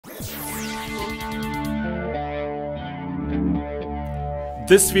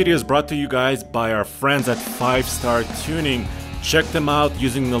This video is brought to you guys by our friends at 5-Star Tuning. Check them out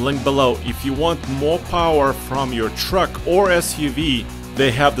using the link below. If you want more power from your truck or SUV,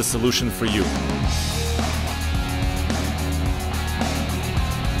 they have the solution for you.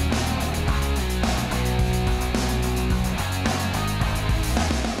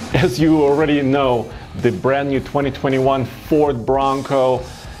 As you already know, the brand new 2021 Ford Bronco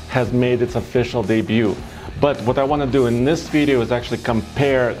has made its official debut. But what I want to do in this video is actually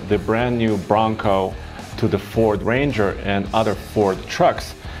compare the brand new Bronco to the Ford Ranger and other Ford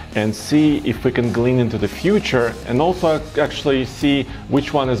trucks and see if we can glean into the future and also actually see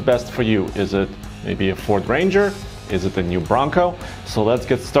which one is best for you. Is it maybe a Ford Ranger? Is it a new Bronco? So let's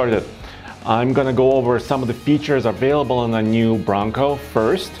get started. I'm going to go over some of the features available on a new Bronco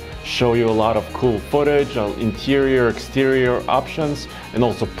first, show you a lot of cool footage, interior, exterior options, and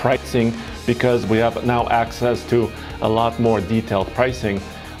also pricing, because we have now access to a lot more detailed pricing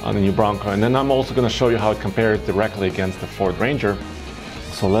on the new Bronco. And then I'm also going to show you how it compares directly against the Ford Ranger.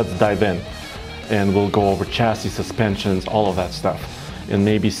 So let's dive in and we'll go over chassis, suspensions, all of that stuff, and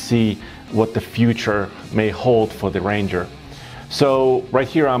maybe see what the future may hold for the Ranger. So right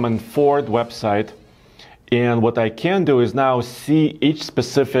here I'm on Ford website, and what I can do is now see each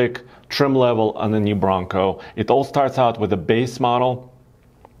specific trim level on the new Bronco. It all starts out with a base model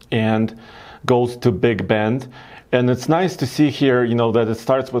and goes to Big Bend. And it's nice to see here, you know, that it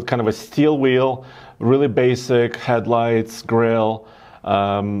starts with kind of a steel wheel, really basic headlights, grille,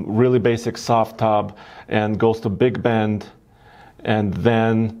 really basic soft top, and goes to Big Bend, and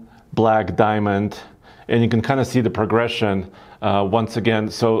then black diamond. And you can kind of see the progression once again.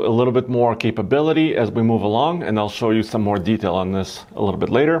 So a little bit more capability as we move along, and I'll show you some more detail on this a little bit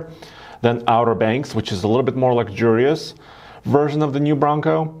later. Then Outer Banks, which is a little bit more luxurious version of the new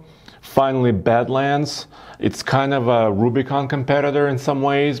Bronco. Finally, Badlands. It's kind of a Rubicon competitor in some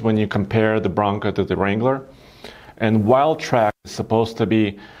ways when you compare the Bronco to the Wrangler. And Wild Track is supposed to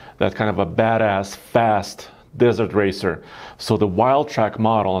be that kind of a badass, fast desert racer. So the Wild Track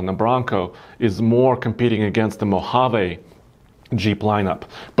model on the Bronco is more competing against the Mojave Jeep lineup.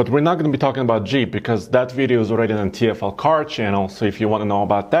 But we're not going to be talking about Jeep because that video is already on the TFL car channel. So if you want to know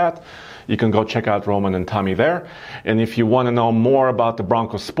about that, you can go check out Roman and Tommy there. And if you want to know more about the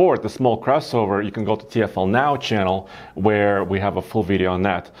Bronco Sport, the small crossover, you can go to TFL Now channel where we have a full video on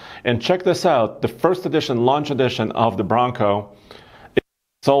that. And check this out, the first edition, launch edition of the Bronco is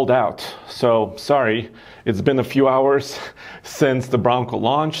sold out. So sorry, it's been a few hours since the Bronco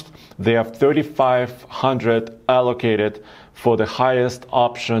launched. They have 3,500 allocated for the highest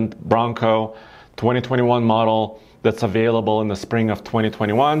optioned Bronco 2021 model that's available in the spring of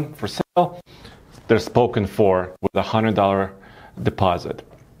 2021 for sale. They're spoken for with a $100 deposit.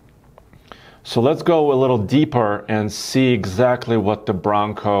 So let's go a little deeper and see exactly what the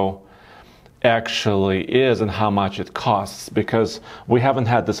Bronco actually is and how much it costs, because we haven't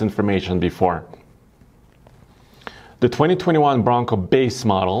had this information before. The 2021 Bronco base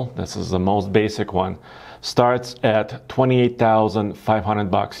model, this is the most basic one, starts at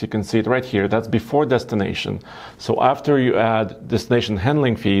 $28,500. You can see it right here. That's before destination. So after you add destination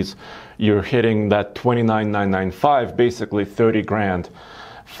handling fees, you're hitting that $29,995, basically 30 grand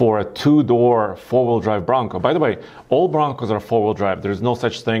for a two-door four-wheel drive Bronco. By the way, all Broncos are four-wheel drive. There's no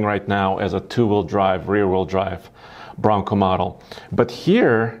such thing right now as a two-wheel drive, rear-wheel drive Bronco model. But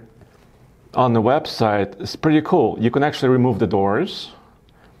here on the website, it's pretty cool. You can actually remove the doors.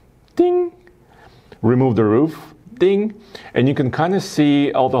 Ding! Remove the roof, ding, and you can kind of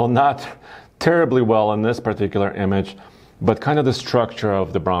see, although not terribly well in this particular image, but kind of the structure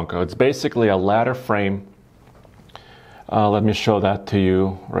of the Bronco. It's basically a ladder frame. Let me show that to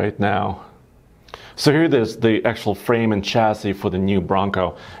you right now. So here it is, the actual frame and chassis for the new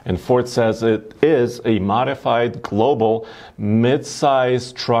Bronco. And Ford says it is a modified global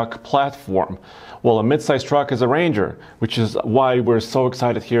mid-size truck platform. Well, a mid-size truck is a Ranger, which is why we're so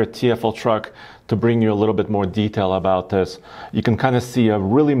excited here at TFL Truck to bring you a little bit more detail about this. You can kind of see a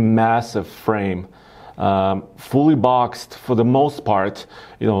really massive frame, fully boxed for the most part.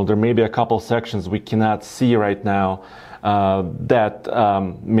 You know, there may be a couple sections we cannot see right now that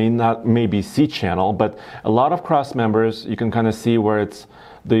may be C-channel, but a lot of cross members, you can kind of see where it's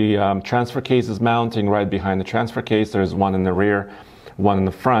the transfer case is mounting right behind the transfer case. There's one in the rear, one in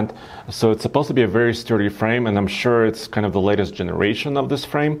the front. So it's supposed to be a very sturdy frame, and I'm sure it's kind of the latest generation of this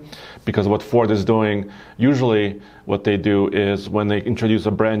frame, because what Ford is doing, usually what they do is when they introduce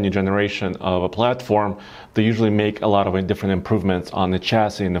a brand new generation of a platform, they usually make a lot of different improvements on the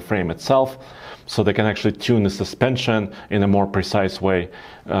chassis and the frame itself, so they can actually tune the suspension in a more precise way,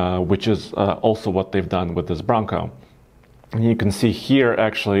 which is also what they've done with this Bronco. And you can see here,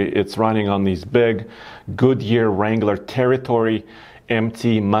 actually, it's running on these big Goodyear Wrangler Territory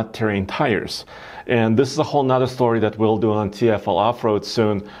empty mud terrain tires. And this is a whole nother story that we'll do on TFL Off-Road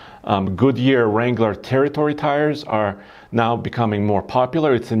soon. Goodyear Wrangler Territory tires are now becoming more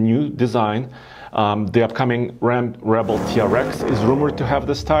popular. It's a new design. The upcoming Ram Rebel TRX is rumored to have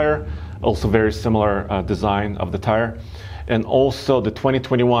this tire. Also very similar design of the tire. And also the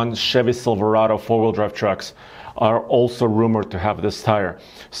 2021 Chevy Silverado four-wheel drive trucks are also rumored to have this tire.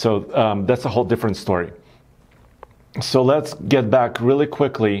 So that's a whole different story. So let's get back really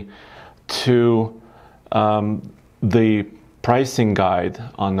quickly to the pricing guide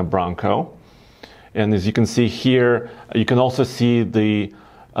on the Bronco. And as you can see here, you can also see the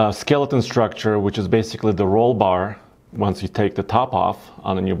skeleton structure, which is basically the roll bar once you take the top off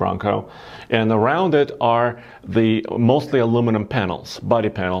on a new Bronco. And around it are the mostly aluminum panels, body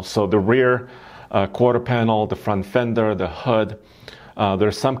panels. So the rear quarter panel, the front fender, the hood.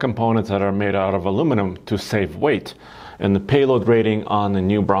 There's some components that are made out of aluminum to save weight. And the payload rating on the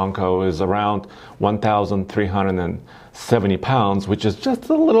new Bronco is around 1,370 pounds, which is just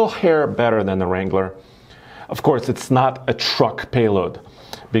a little hair better than the Wrangler. Of course, it's not a truck payload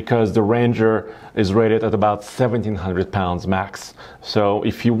because the Ranger is rated at about 1,700 pounds max. So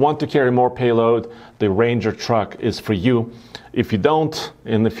if you want to carry more payload, the Ranger truck is for you. If you don't,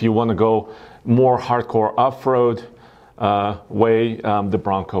 and if you want to go more hardcore off-road way, the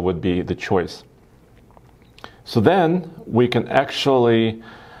Bronco would be the choice. So then we can actually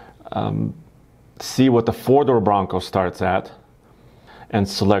see what the four-door Bronco starts at and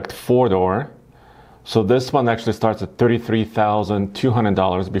select four-door. So this one actually starts at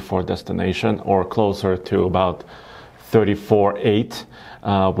 $33,200 before destination, or closer to about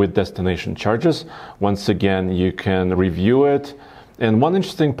 $34,800 with destination charges. Once again, you can review it. And one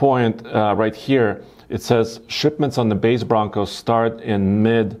interesting point right here, it says shipments on the base Bronco start in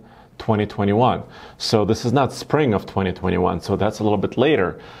mid-2021. So this is not spring of 2021, so that's a little bit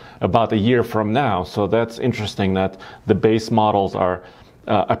later, about a year from now. So that's interesting that the base models are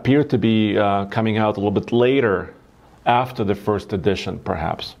appear to be coming out a little bit later after the first edition,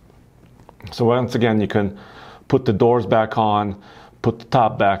 perhaps. So once again, you can put the doors back on, put the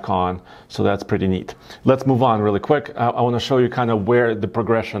top back on, so that's pretty neat. Let's move on really quick. I want to show you kind of where the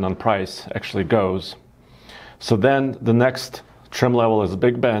progression on price actually goes. So then the next trim level is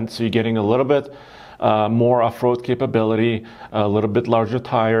Big Bend, so you're getting a little bit more off-road capability, a little bit larger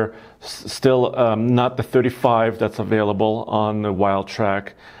tire, still not the 35 that's available on the Wild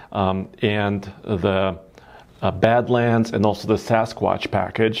Track, and the Badlands, and also the Sasquatch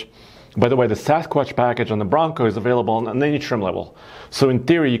package. By the way, the Sasquatch package on the Bronco is available on any trim level. So in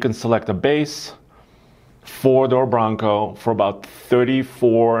theory, you can select a base four-door Bronco for about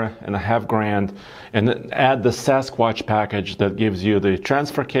 $34.5 grand, and then add the Sasquatch package that gives you the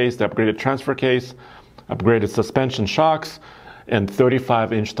transfer case, the upgraded transfer case, upgraded suspension shocks, and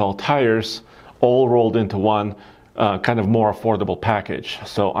 35-inch tall tires, all rolled into one kind of more affordable package.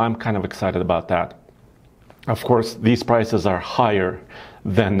 So I'm kind of excited about that. Of course, these prices are higher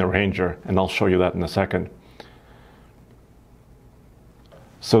than the Ranger, and I'll show you that in a second.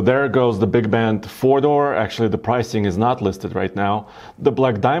 So there goes the Big Bend four-door. Actually, the pricing is not listed right now. The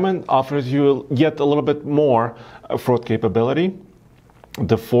Black Diamond offers you yet a little bit more off-road capability.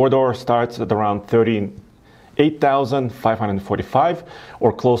 The four-door starts at around $38,545,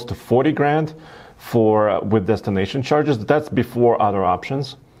 or close to 40 grand for with destination charges. That's before other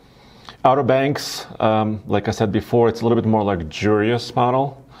options. Outer Banks, like I said before, it's a little bit more luxurious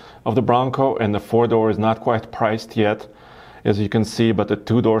model of the Bronco, and the four-door is not quite priced yet, as you can see, but the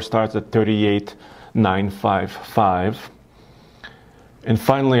two-door starts at $38,955. And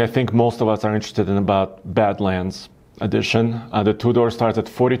finally, I think most of us are interested in about Badlands edition. The two-door starts at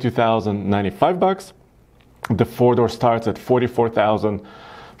 $42,095. The four-door starts at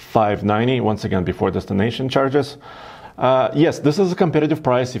 $44,590, once again before destination charges. Yes, this is a competitive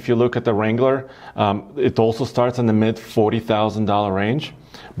price. If you look at the Wrangler, it also starts in the mid $40,000 range,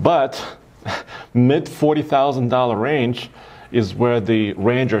 but mid $40,000 range is where the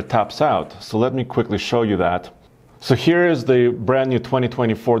Ranger tops out. So let me quickly show you that. So here is the brand new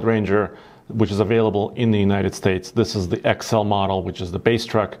 2020 Ford Ranger, which is available in the United States. This is the XL model, which is the base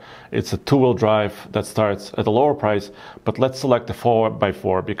truck. It's a two-wheel drive that starts at a lower price, but let's select the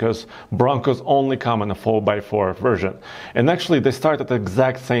 4x4 because Broncos only come in a 4x4 version. And actually they start at the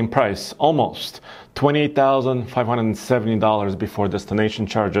exact same price, almost $28,570 before destination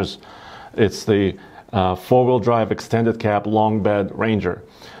charges. It's the four-wheel drive extended cab long bed Ranger.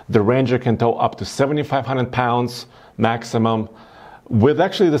 The Ranger can tow up to 7,500 pounds maximum, with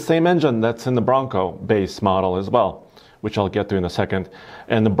actually the same engine that's in the Bronco base model as well, which I'll get to in a second.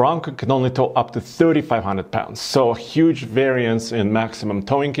 And the Bronco can only tow up to 3,500 pounds. So a huge variance in maximum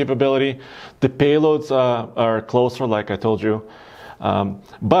towing capability. The payloads are closer, like I told you.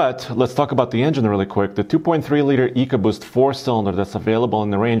 But let's talk about the engine really quick. The 2.3 liter EcoBoost 4-cylinder that's available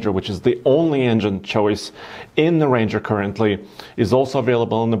in the Ranger, which is the only engine choice in the Ranger currently, is also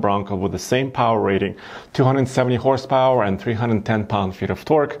available in the Bronco with the same power rating, 270 horsepower and 310 pound-feet of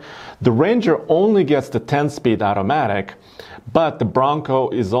torque. The Ranger only gets the 10-speed automatic, but the Bronco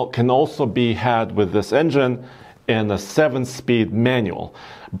can also be had with this engine and a 7-speed manual.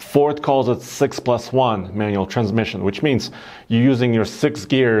 Ford calls it 6+1 manual transmission, which means you're using your 6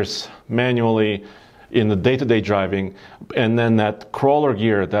 gears manually in the day-to-day driving, and then that crawler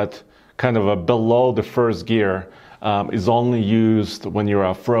gear, that kind of a below the first gear, is only used when you're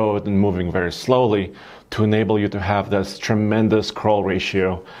off-road and moving very slowly to enable you to have this tremendous crawl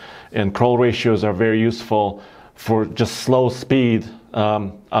ratio. And crawl ratios are very useful for just slow speed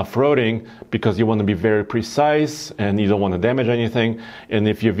off-roading, because you want to be very precise and you don't want to damage anything. And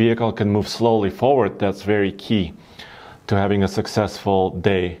if your vehicle can move slowly forward, that's very key to having a successful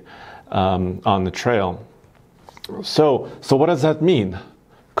day on the trail. So what does that mean?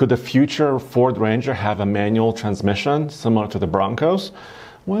 Could the future Ford Ranger have a manual transmission similar to the Broncos?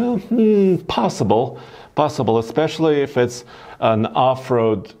 Well, possible, especially if it's an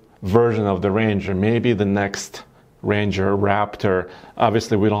off-road version of the Ranger, maybe the next Ranger, Raptor.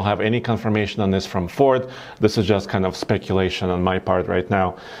 Obviously, we don't have any confirmation on this from Ford. This is just kind of speculation on my part right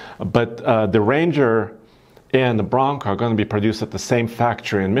now. But the Ranger and the Bronco are going to be produced at the same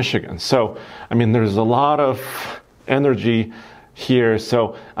factory in Michigan. So, I mean, there's a lot of energy here.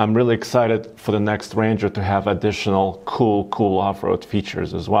 So I'm really excited for the next Ranger to have additional cool off-road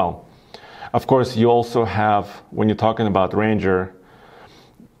features as well. Of course, you also have, when you're talking about Ranger,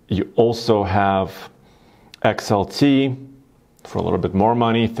 you also have XLT for a little bit more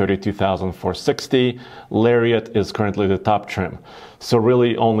money, $32,460. Lariat is currently the top trim. So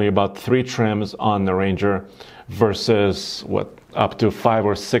really only about 3 trims on the Ranger versus up to 5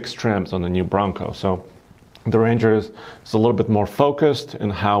 or 6 trims on the new Bronco. So the Ranger is a little bit more focused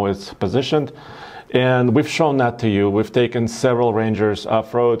in how it's positioned. And we've shown that to you. We've taken several Rangers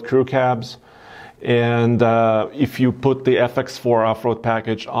off-road crew cabs. And if you put the FX4 off-road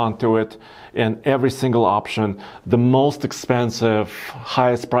package onto it, and every single option, the most expensive,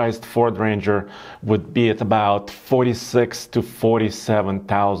 highest priced Ford Ranger would be at about $46,000 to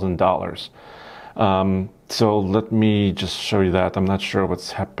 $47,000. So let me just show you that. I'm not sure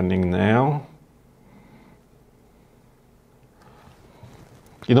what's happening now.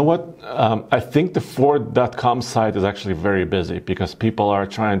 You know what? I think the Ford.com site is actually very busy because people are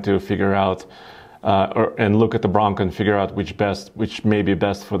trying to figure out and look at the Bronco and figure out which may be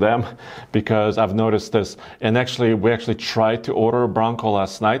best for them, because I've noticed this. And actually, we tried to order a Bronco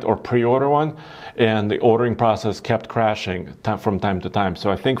last night, or pre-order one, and the ordering process kept crashing from time to time. So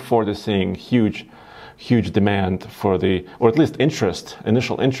I think Ford is seeing huge demand for or at least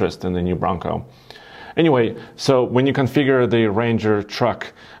initial interest in the new Bronco. Anyway, so when you configure the Ranger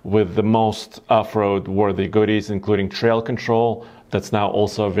truck with the most off-road worthy goodies, including trail control, that's now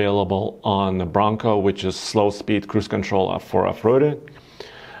also available on the Bronco, which is slow speed cruise control for off-roading.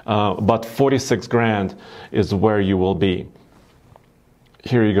 About 46 grand is where you will be.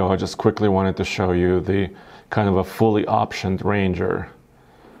 Here you go. I just quickly wanted to show you the kind of a fully optioned Ranger.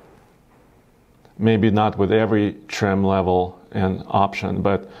 Maybe not with every trim level and option,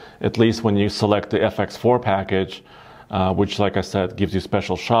 but at least when you select the FX4 package, which, like I said, gives you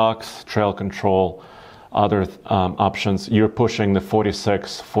special shocks, trail control, other options, you're pushing the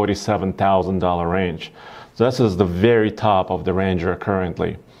 $46,000, $47,000 range. So this is the very top of the Ranger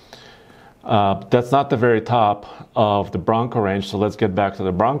currently. That's not the very top of the Bronco range, so let's get back to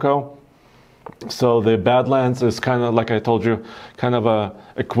the Bronco. So the Badlands is kind of, like I told you, kind of a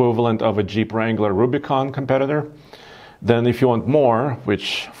equivalent of a Jeep Wrangler Rubicon competitor. Then if you want more,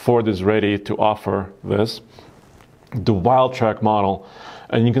 which Ford is ready to offer this, the Wildtrak model,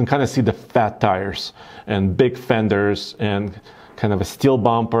 and you can kind of see the fat tires and big fenders and kind of a steel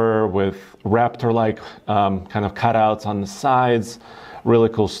bumper with Raptor-like kind of cutouts on the sides. Really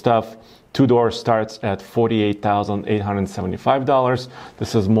cool stuff. Two-door starts at $48,875.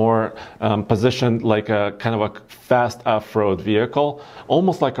 This is more positioned like a kind of a fast off-road vehicle,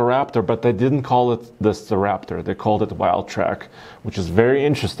 almost like a Raptor, but they didn't call it the Raptor. They called it Wildtrak, which is very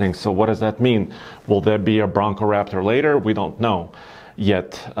interesting. So what does that mean? Will there be a Bronco Raptor later? We don't know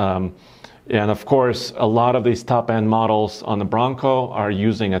yet. And of course, a lot of these top-end models on the Bronco are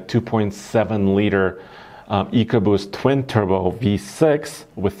using a 2.7 liter EcoBoost twin-turbo V6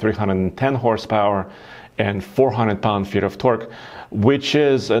 with 310 horsepower and 400 pound-feet of torque, which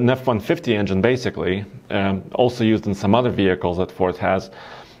is an F-150 engine basically, also used in some other vehicles that Ford has.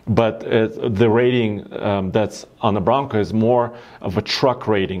 But the rating that's on the Bronco is more of a truck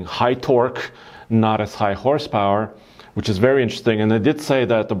rating, high torque, not as high horsepower, which is very interesting. And they did say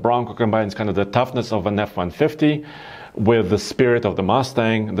that the Bronco combines kind of the toughness of an F-150 with the spirit of the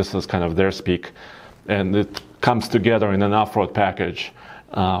Mustang. This is kind of their speak. And it comes together in an off-road package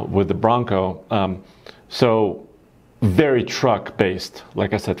with the Bronco. So very truck-based.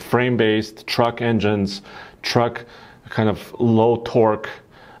 Like I said, frame-based, truck engines, truck kind of low torque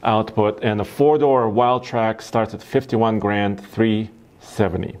output. And a four-door Wildtrak starts at 51 grand,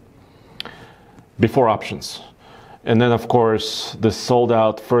 370 before options. And then, of course, the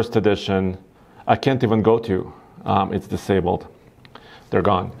sold-out first edition, I can't even go to. It's disabled. They're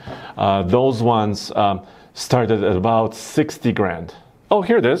gone. Those ones started at about 60 grand. Oh,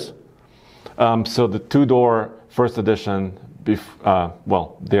 here it is. So the two-door first edition,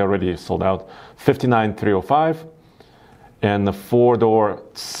 well, they already sold out, 59,305, and the four-door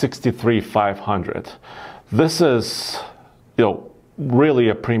 63,500. This is, really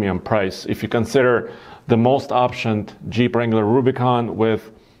a premium price if you consider the most optioned Jeep Wrangler Rubicon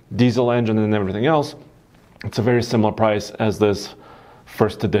with diesel engine and everything else. It's a very similar price as this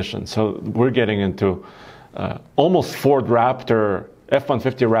first edition. So we're getting into almost Ford Raptor,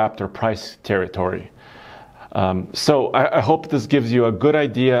 F-150 Raptor price territory. So I hope this gives you a good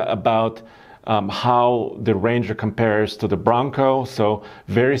idea about how the Ranger compares to the Bronco. So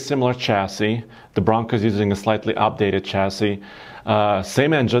very similar chassis. The Bronco is using a slightly updated chassis.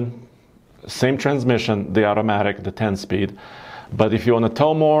 Same engine, same transmission, the automatic, the 10-speed. But if you want to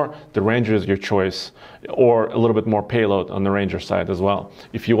tow more, the Ranger is your choice, or a little bit more payload on the Ranger side as well.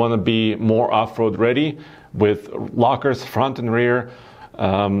 If you want to be more off-road ready with lockers front and rear,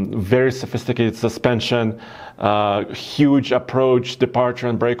 very sophisticated suspension, huge approach, departure,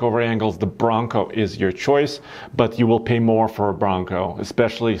 and breakover angles, the Bronco is your choice, but you will pay more for a Bronco,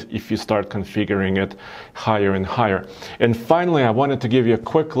 especially if you start configuring it higher and higher. And finally, I wanted to give you a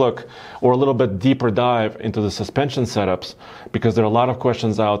quick look or a little bit deeper dive into the suspension setups, because there are a lot of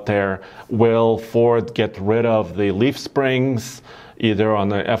questions out there. Will Ford get rid of the leaf springs, either on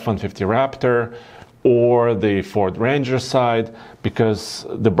the F-150 Raptor or the Ford Ranger side, because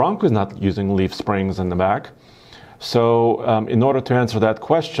the Bronco is not using leaf springs in the back? So in order to answer that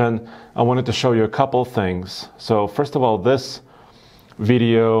question, I wanted to show you a couple things. So first of all, this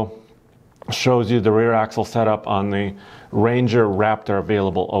video shows you the rear axle setup on the Ranger Raptor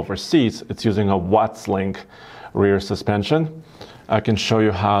available overseas. It's using a Wattslink rear suspension. I can show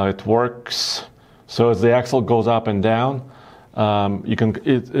you how it works. So as the axle goes up and down,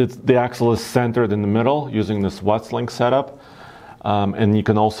 the axle is centered in the middle using this Wattslink setup, and you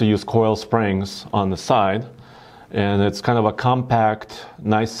can also use coil springs on the side, and it's kind of a compact,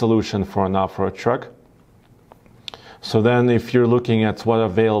 nice solution for an off-road truck. So then if you're looking at what's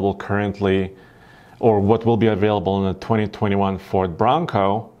available currently, or what will be available in the 2021 Ford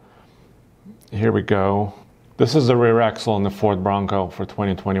Bronco, here we go. This is the rear axle on the Ford Bronco for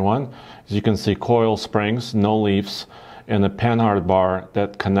 2021. As you can see, coil springs, no leaves, and a panhard bar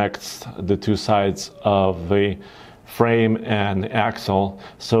that connects the two sides of the frame and the axle.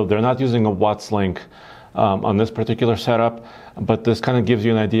 So they're not using a Wattslink on this particular setup, but this kind of gives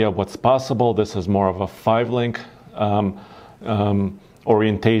you an idea of what's possible. This is more of a 5-link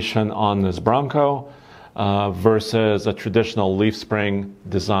orientation on this Bronco versus a traditional leaf spring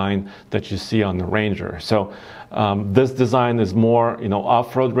design that you see on the Ranger. So this design is more,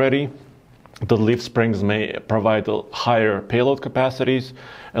 off-road ready. The leaf springs may provide higher payload capacities,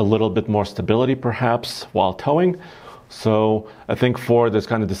 a little bit more stability perhaps while towing. So I think Ford is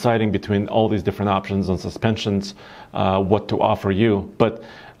kind of deciding between all these different options on suspensions, what to offer you. But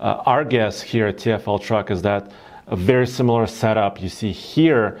our guess here at TFL Truck is that a very similar setup you see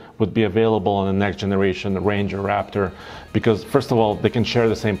here would be available on the next generation Ranger Raptor, because first of all, they can share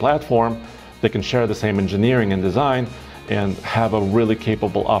the same platform, they can share the same engineering and design, and have a really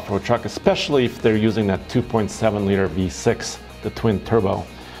capable off-road truck, especially if they're using that 2.7 liter V6, the twin turbo.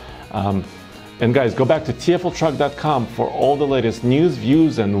 And guys, go back to tfltruck.com for all the latest news,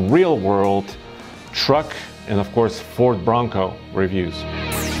 views, and real-world truck and, of course, Ford Bronco reviews.